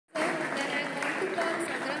for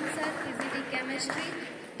Sangram sir, PCT Chemistry.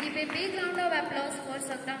 Give a big round of applause for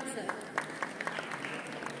Sangram sir.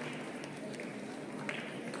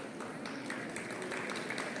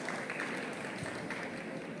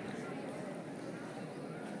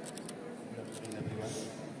 Good afternoon, everyone.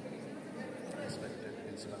 Respected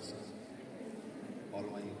principal sir, all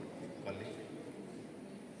my colleagues,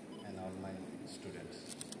 and all my students.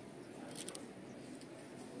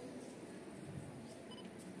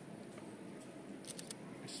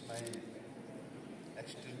 It's my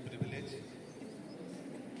extreme privilege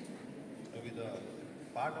to be the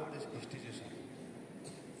part of this institution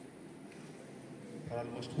for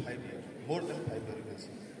almost 5 years, more than 5 years, you can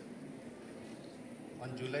say.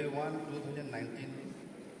 On July 1, 2019,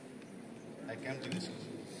 I came to this school.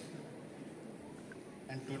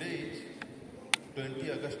 And today is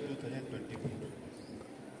 20 August 2024.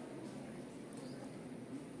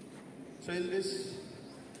 So in this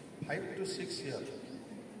 5 to 6 years,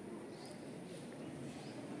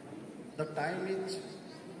 the time is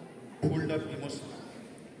full of emotion,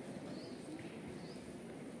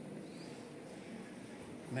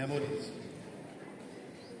 memories.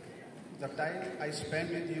 The time I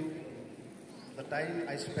spent with you, the time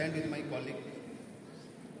I spent with my colleague,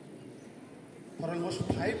 for almost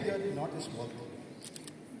 5 years, not a small thing.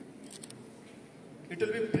 It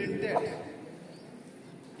will be printed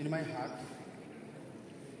in my heart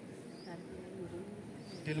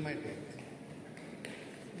till my death.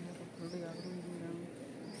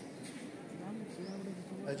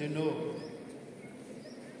 As you know,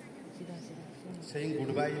 saying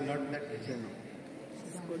goodbye is not that easy.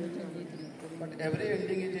 But every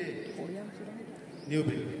ending is a new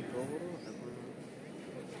beginning.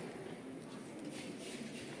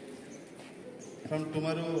 From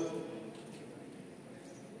tomorrow,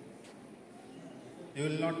 you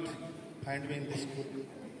will not find me in this school.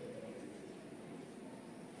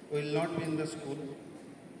 We will not be in the school.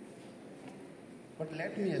 But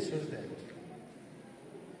let me assure that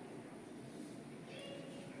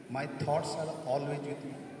my thoughts are always with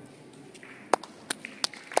you.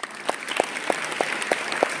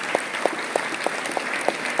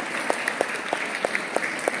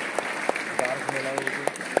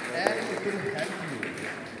 And it will help you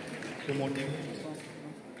to motivate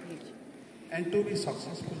and to be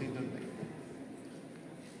successful in your life.